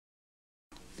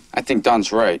I think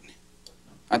Don's right.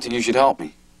 I think you should help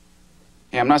me.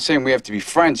 Hey, I'm not saying we have to be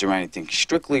friends or anything.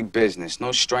 Strictly business,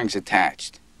 no strings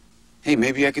attached. Hey,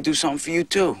 maybe I could do something for you,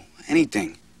 too.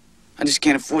 Anything. I just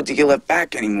can't afford to get left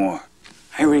back anymore.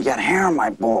 I already got hair on my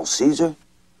balls, Caesar.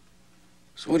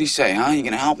 So what do you say, huh? You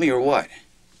gonna help me or what?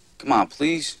 Come on,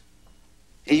 please.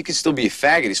 Hey, you can still be a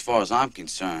faggot as far as I'm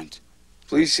concerned.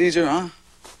 Please, Caesar, huh?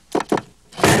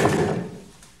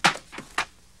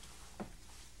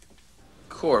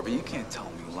 Corby, you can't tell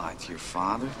me you lied to your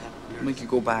father. I'll make you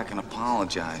go back and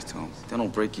apologize to him. Then he'll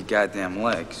break your goddamn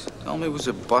legs. Tell him it was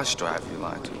a bus driver you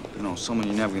lied to. You know, someone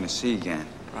you're never gonna see again.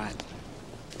 Right.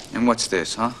 And what's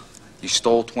this, huh? You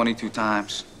stole 22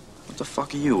 times? What the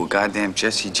fuck are you, a goddamn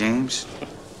Jesse James?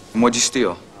 And what'd you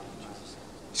steal?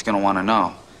 He's gonna wanna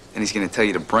know. And he's gonna tell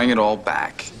you to bring it all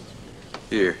back.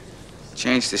 Here,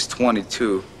 change this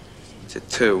 22 to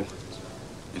 2.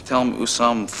 And tell him it was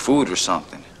some food or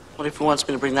something. What if he wants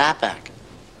me to bring that back?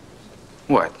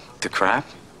 What, the crap?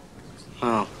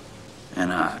 Oh.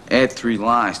 And add 3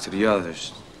 lies to the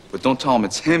others. But don't tell him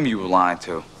it's him you were lying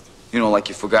to. You know, like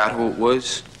you forgot who it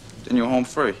was. Then you're home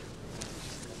free.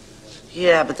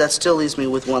 Yeah, but that still leaves me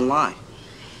with 1 lie.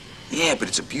 Yeah, but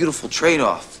it's a beautiful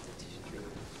trade-off.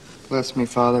 Bless me,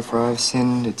 Father, for I've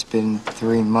sinned. It's been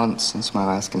 3 months since my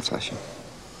last confession.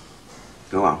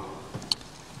 Go on.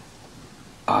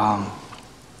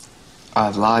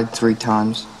 I've lied 3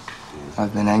 times.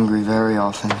 I've been angry very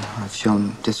often. I've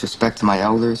shown disrespect to my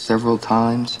elders several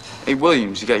times. Hey,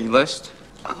 Williams, you got your list?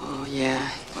 Oh,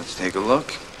 yeah. Let's take a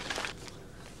look.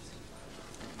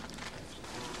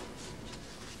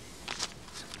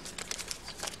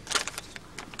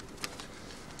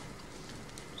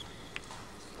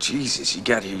 Jesus, you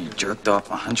got here, you jerked off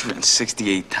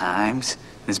 168 times.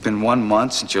 It's been 1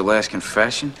 month since your last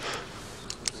confession.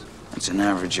 That's an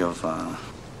average of,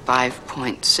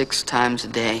 5.6 times a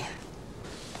day.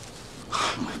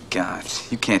 Oh, my God.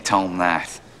 You can't tell him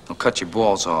that. They'll cut your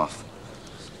balls off.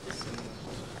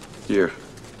 Here,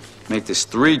 make this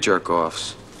 3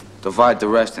 jerk-offs. Divide the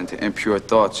rest into impure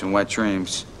thoughts and wet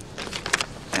dreams.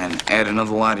 And add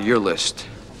another lie to your list.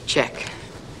 Check.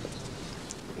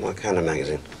 What kind of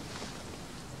magazine?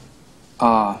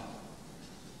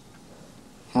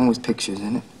 One with pictures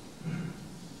in it.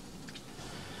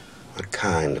 What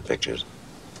kind of pictures?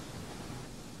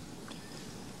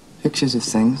 Pictures of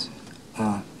things.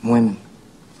 Women,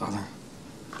 Father.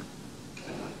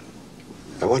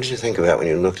 What did you think about when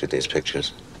you looked at these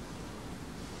pictures?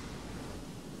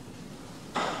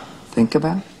 Think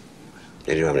about?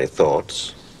 Did you have any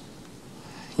thoughts?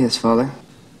 Yes, Father.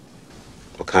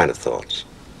 What kind of thoughts?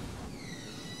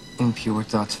 Impure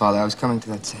thoughts, Father. I was coming to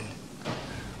that sin.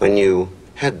 When you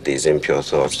had these impure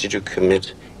thoughts, did you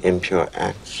commit impure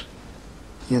acts?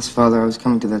 Yes, Father. I was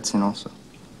coming to that sin also.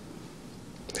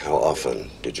 How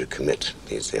often did you commit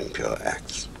these impure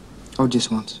acts? Oh, just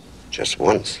once. Just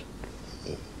once?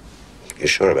 You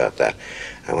sure about that?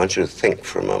 I want you to think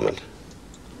for a moment.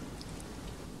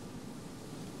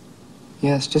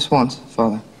 Yes, just once,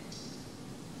 Father.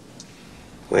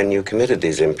 When you committed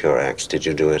these impure acts, did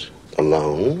you do it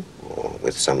alone or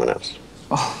with someone else?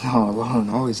 Oh, no, alone.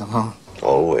 Always alone.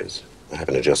 Always. It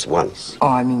happened to just once. Oh,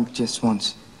 I mean just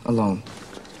once. Alone.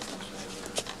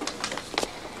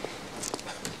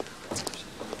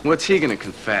 What's he gonna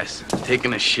confess?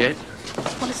 Taking a shit?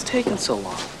 What is taking so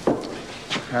long?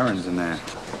 Perrin's in there.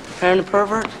 Perrin the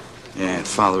pervert? Yeah, and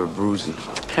Father Abruzzi.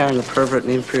 Perrin the pervert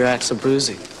and impure acts of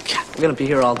bruising. We're gonna be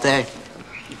here all day.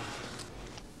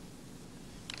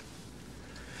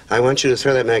 I want you to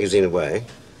throw that magazine away,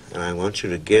 and I want you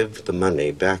to give the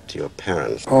money back to your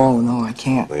parents. Oh, no, I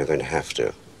can't. Well, you're going to have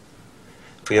to.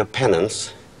 For your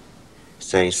penance,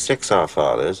 say 6 Our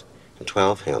Fathers and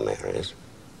 12 Hail Marys.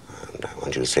 And I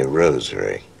want you to say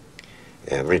Rosary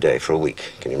every day for a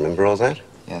week. Can you remember all that?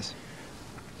 Yes.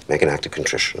 Make an act of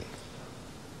contrition.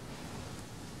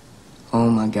 Oh,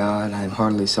 my God, I am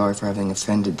heartily sorry for having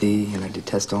offended thee, and I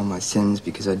detest all my sins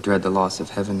because I dread the loss of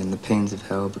heaven and the pains of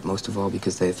hell, but most of all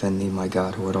because they offend thee, my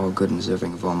God, who art all good and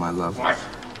deserving of all my love. What?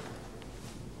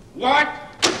 What?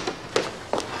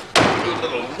 You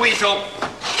little weasel!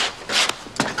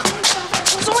 Come on,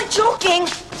 Father. I was only joking.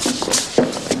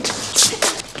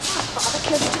 Father,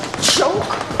 can't you joke?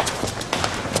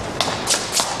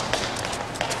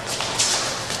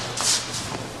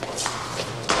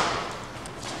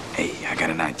 Hey, I got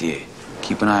an idea.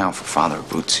 Keep an eye out for Father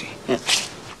Abruzzi. Yeah.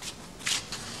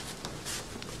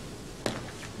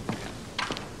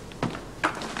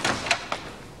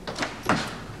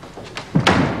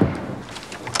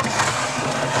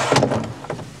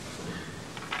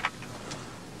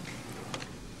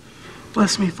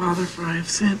 Bless me, Father, for I have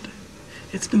sinned.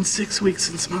 It's been 6 weeks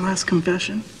since my last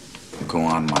confession. Go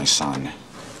on, my son.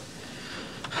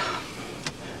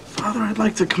 Father, I'd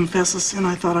like to confess a sin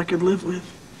I thought I could live with,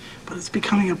 but it's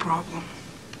becoming a problem.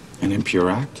 An impure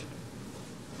act?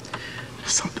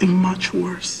 Something much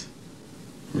worse.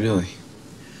 Really?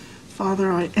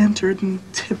 Father, I entered and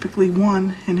typically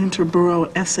won an interborough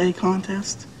essay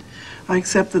contest. I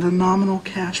accepted a nominal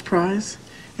cash prize,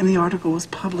 and the article was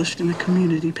published in a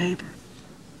community paper.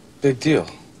 Big deal,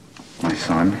 my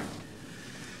son.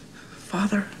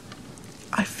 Father,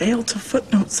 I failed to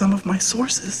footnote some of my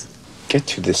sources. Get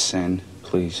to the sin,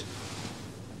 please.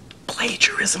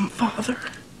 Plagiarism, Father.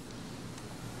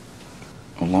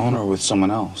 Alone or with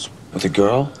someone else? With a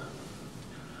girl?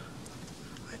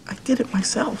 I did it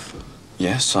myself.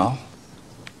 Yes, so?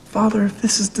 Father, if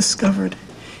this is discovered,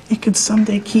 it could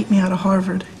someday keep me out of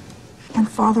Harvard. And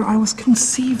Father, I was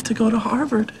conceived to go to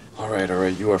Harvard. All right,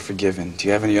 you are forgiven. Do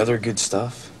you have any other good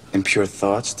stuff? Impure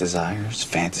thoughts, desires,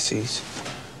 fantasies?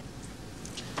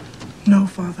 No,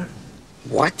 Father.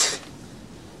 What?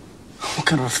 What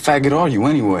kind of a faggot are you,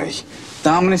 anyway?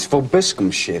 Dominus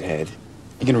vobiscum, shithead.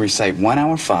 You're gonna recite 1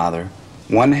 Our Father,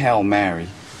 1 Hail Mary,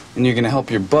 and you're gonna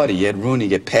help your buddy, Ed Rooney,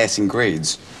 get passing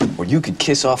grades. Or you could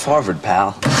kiss off Harvard,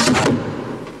 pal.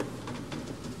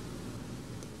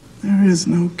 There is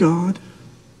no God.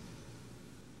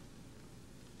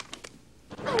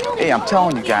 Hey, I'm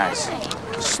telling you guys,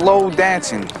 slow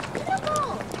dancing.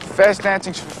 Fast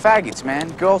dancing's for faggots, man.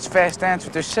 Girls fast dance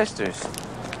with their sisters.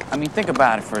 I mean, think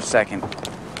about it for a second.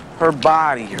 Her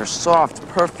body, her soft,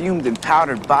 perfumed and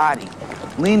powdered body,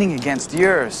 leaning against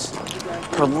yours.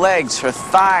 Her legs, her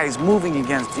thighs moving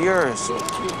against yours.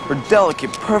 Her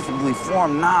delicate, perfectly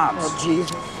formed knobs. Oh,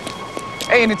 Jesus.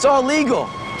 Hey, and it's all legal.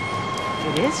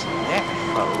 It is?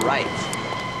 Yeah, all right.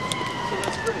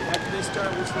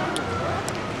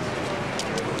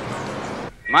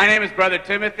 My name is Brother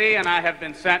Timothy, and I have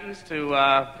been sentenced to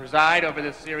preside over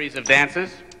this series of dances.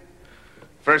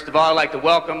 First of all, I'd like to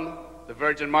welcome the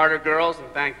Virgin Martyr girls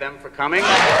and thank them for coming.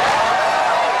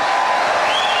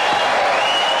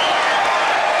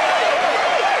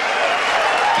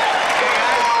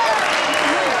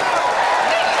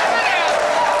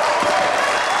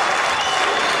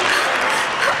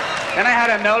 And I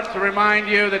had a note to remind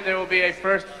you that there will be a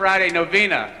First Friday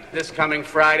novena this coming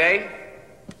Friday.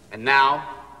 And now,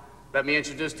 let me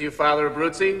introduce to you Father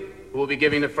Abruzzi, who will be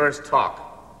giving the first talk.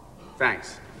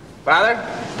 Thanks. Father?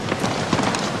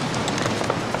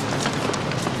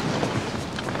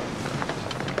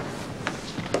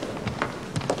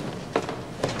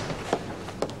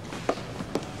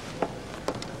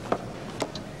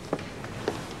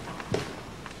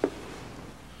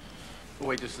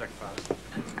 Wait just a second, Father.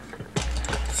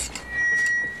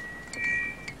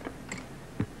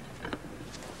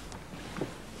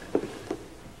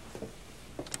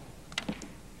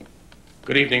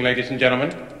 Good evening, ladies and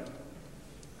gentlemen.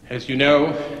 As you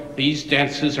know, these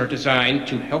dances are designed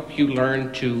to help you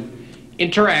learn to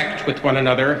interact with one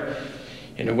another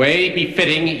in a way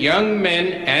befitting young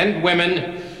men and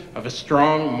women of a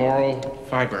strong moral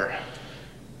fiber.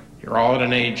 You're all at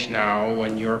an age now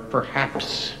when you're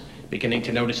perhaps beginning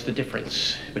to notice the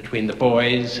difference between the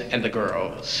boys and the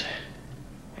girls.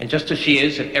 And just as she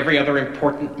is at every other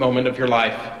important moment of your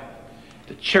life,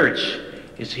 the church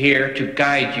is here to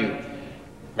guide you.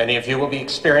 Many of you will be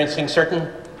experiencing certain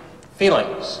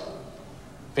feelings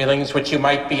which you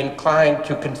might be inclined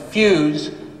to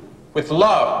confuse with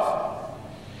love.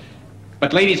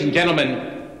 But ladies and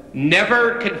gentlemen,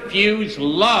 never confuse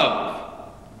love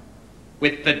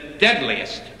with the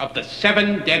deadliest of the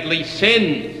 7 deadly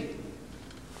sins.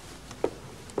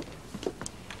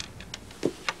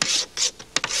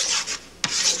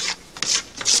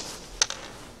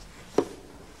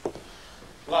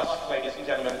 Lust, ladies and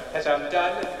gentlemen, has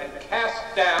undone and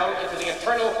cast down into the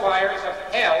eternal fires of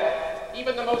hell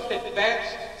even the most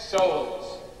advanced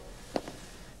souls.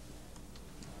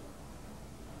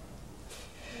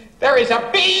 There is a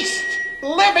beast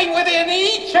living within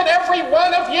each and every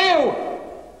one of you.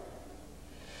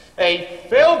 A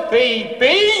filthy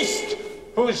beast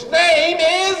whose name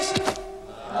is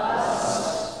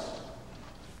lust.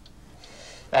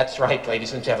 That's right,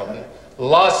 ladies and gentlemen.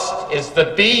 Lust is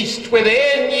the beast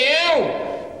within you.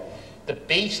 The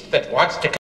beast that wants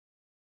to